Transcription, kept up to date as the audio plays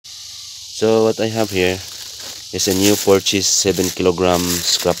So what I have here is a new purchase 7 kilogram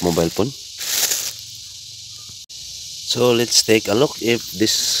scrap mobile phone. So let's take a look if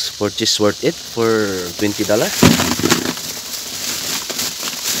this purchase worth it for $20.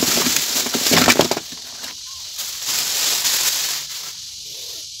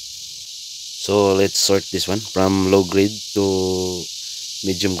 So let's sort this one from low grade to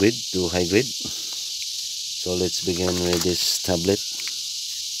medium grade to high grade. So let's begin with this tablet.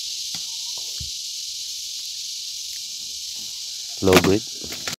 Low grade.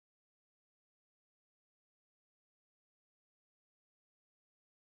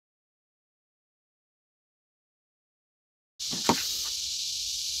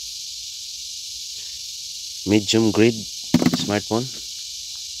 Medium grade smartphone.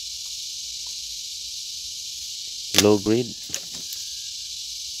 Low grade.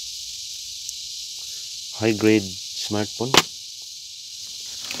 High grade smartphone.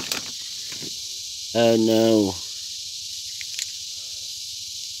 Oh no.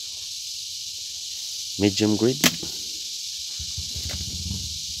 Medium grade.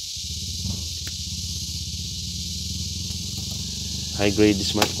 High grade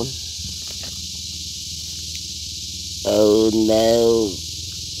smartphone. Oh no.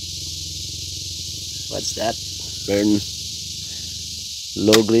 What's that? Burn.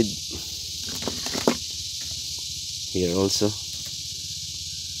 Low grade. Here also.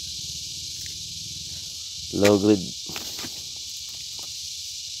 Low grade.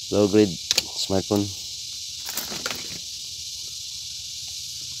 Low grade smartphone.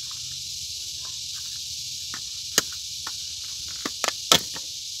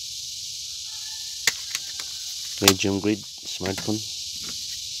 Medium grade smartphone.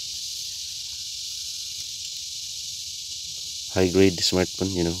 High grade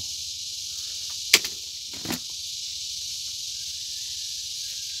smartphone, you know.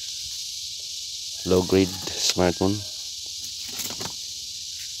 Low grade smartphone.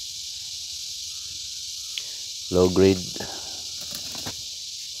 Low grade.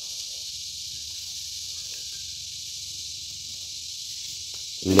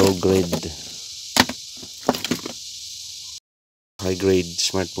 Low grade. High grade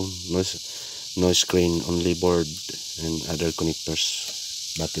smartphone. No screen, only board and other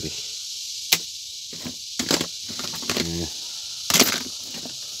connectors. Battery.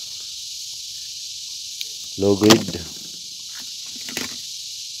 Low grade.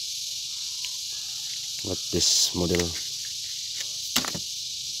 What this model?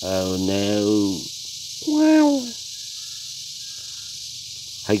 Oh no. Wow.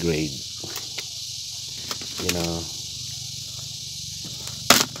 High grade. You know.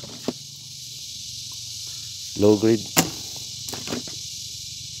 Low grade.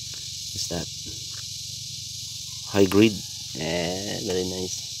 What's that? High grade. Very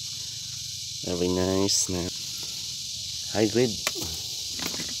nice. Very nice. Now, high grade.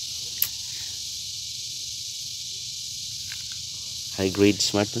 High grade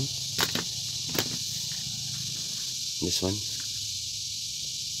smartphone. This one.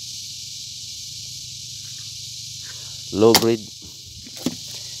 Low grade.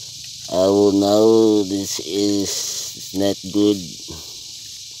 Oh no, this is not good.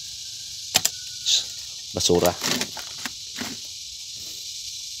 Basura.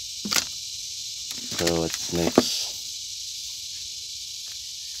 So what's next?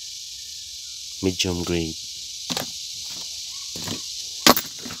 Medium grade.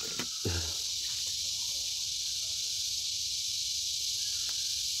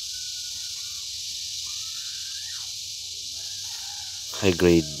 High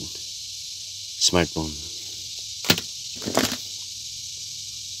grade smartphone.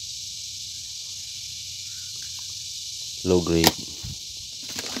 Low grade.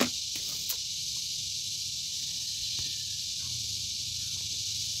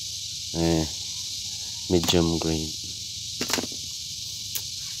 Medium grade.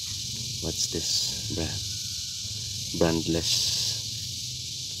 What's this brand? Brandless.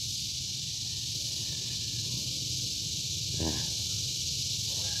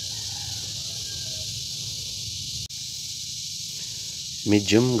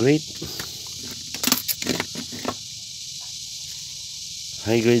 Medium grade.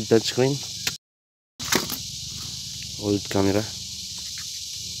 High grade touchscreen. Old camera.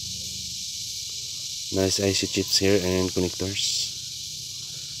 Nice IC chips here and connectors.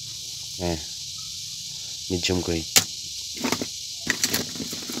 Medium grade.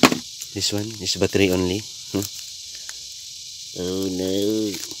 This one is battery only. Oh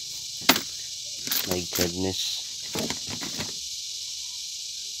no. My goodness.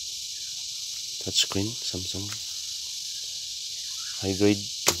 Touchscreen, Samsung. High grade.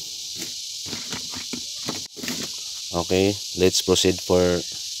 Okay, let's proceed for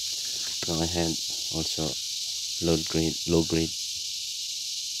go ahead also low grade, low grade,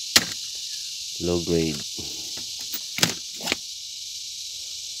 low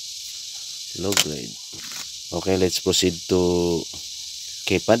grade. Okay, let's proceed to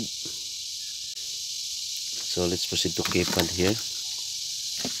keypad. So let's proceed to keypad here.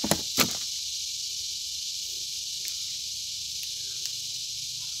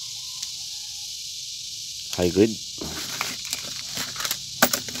 High grade,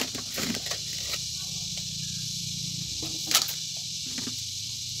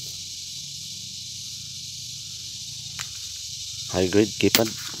 high grade keypad,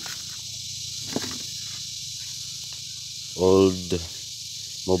 old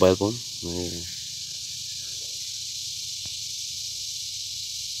mobile phone,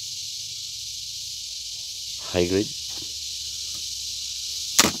 high grade.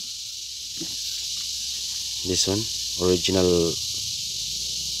 This one original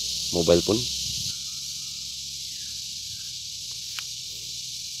mobile phone,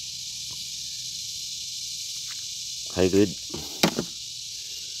 high grade,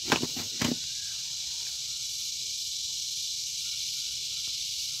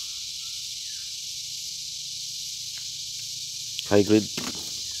 high grade,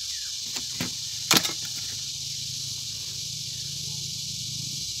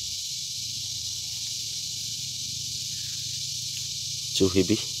 too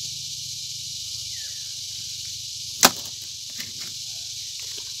heavy,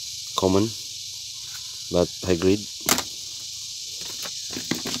 common but high grade,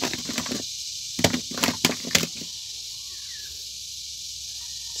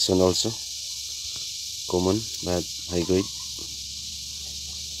 this one also common but high grade,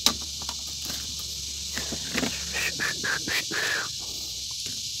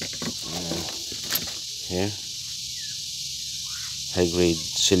 here high grade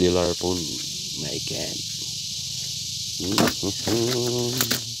cellular phone. My god.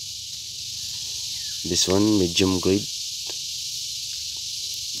 This one medium grade,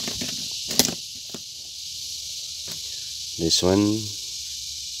 this one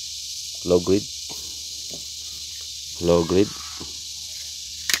low grade, low grade,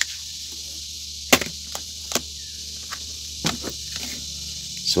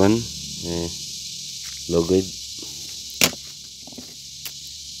 this one low grade,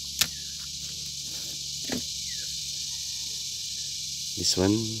 this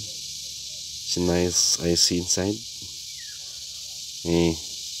one it's a nice IC inside,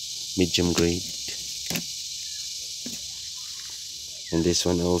 medium grade, and this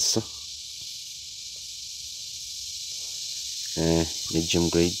one also medium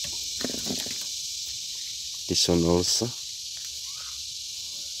grade, this one also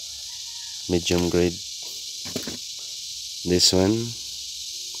medium grade, this one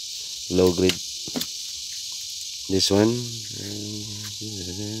low grade, this one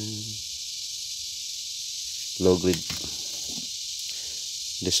low grade.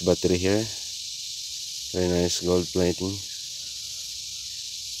 This battery here, very nice gold plating.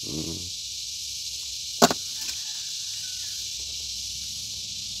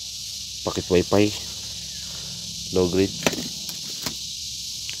 Pocket Wi-Fi, low grade.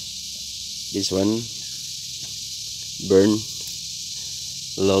 This one burn,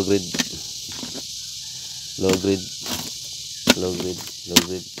 low grade, low grade, low grade, low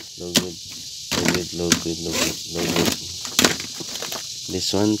grade, low grade, low grade, low grade, low grade, low grade.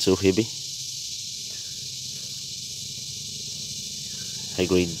 This one so heavy, high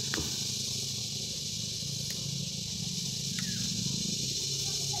grade.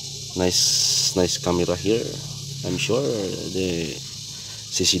 Nice camera here. I'm sure the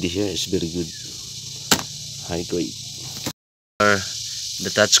CCD here is very good, high grade. For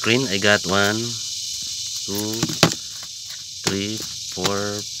the touch screen, I got 1, 2, 3,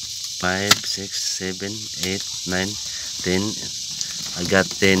 4, 5, 6, 7, 8, 9, 10. I got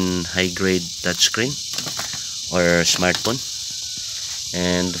 10 high grade touchscreen or smartphone,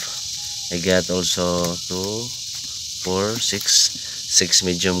 and I got also 2, 4, 6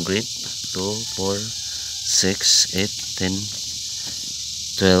 medium grade, 2, 4, 6, 8, 10,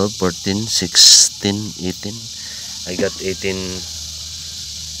 12, 14, 16, 18. I got 18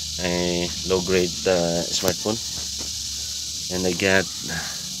 low grade smartphone, and I got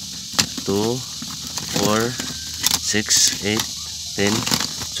 2, 4, 6, 8, 10,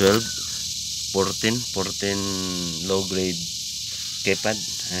 12, 14 low grade keypad,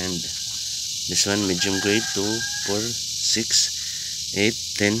 and this one medium grade, 2, 4, 6, 8,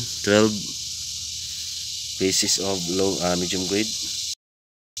 10, 12 pieces of low medium grade.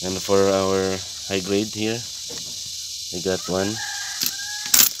 And for our high grade here, I got 1, 2,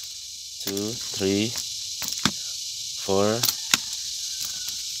 3, 4,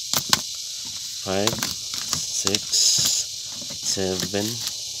 5, 6, 7,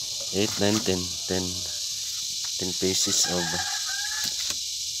 8, 9, 10 pieces of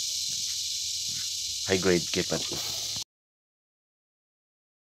high grade keypad.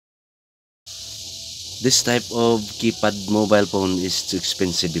 This type of keypad mobile phone is too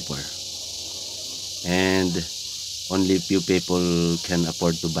expensive before, and only few people can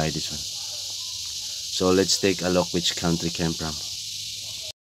afford to buy this one. So let's take a look which country came from.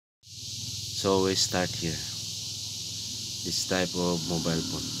 So we start here. This type of mobile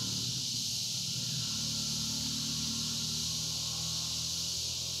phone.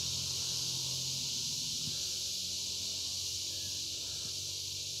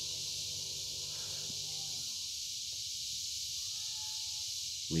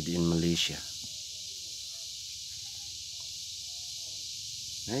 Made in Malaysia.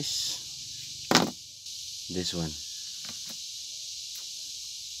 Nice. This one.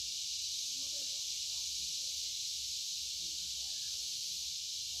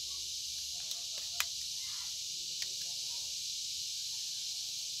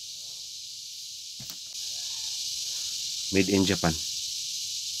 Made in Japan.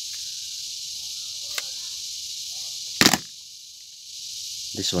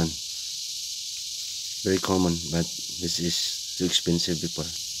 This one. Very common, but this is too expensive before.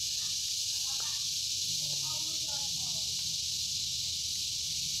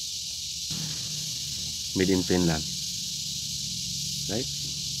 Made in Finland, right?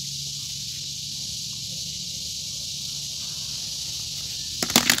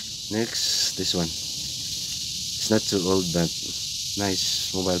 Next, this one. It's not too old, but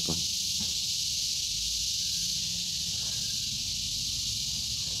nice mobile phone.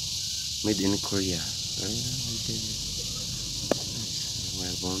 Made in Korea. Nice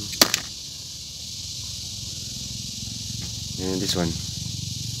mobile phone. And this one.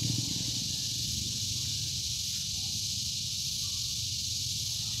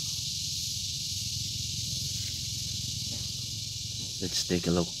 Let's take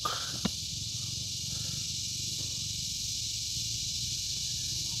a look.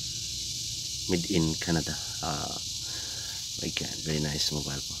 Made in Canada. My God, very nice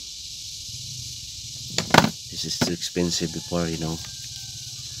mobile phone. This is too expensive before, you know.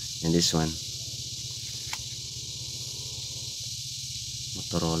 And this one,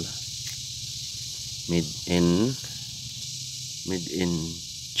 Motorola. Made in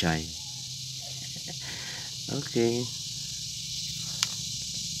China. Okay.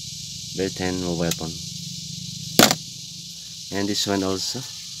 Very 10 mobile phone. And this one also.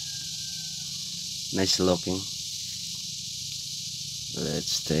 Nice looking.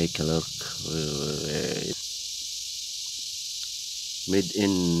 Let's take a look. Made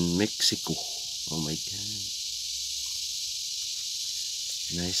in Mexico. Oh my God.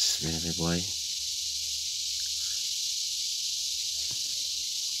 Nice, baby boy.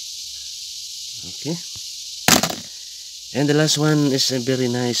 Okay. And the last one is a very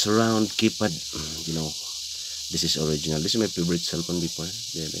nice round keypad. You know, this is original. This is my favorite cell phone before.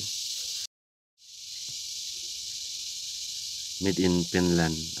 Baby. Made in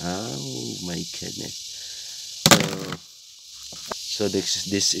Finland. Oh my goodness. So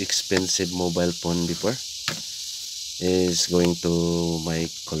this expensive mobile phone before is going to my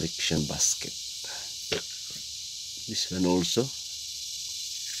collection basket. This one also.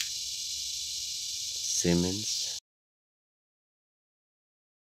 Siemens.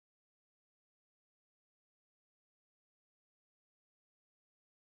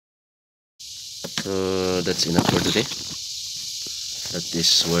 So that's enough for today. That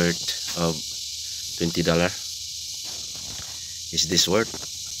is worth of $20. Is this worth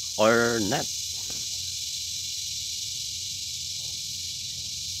or not?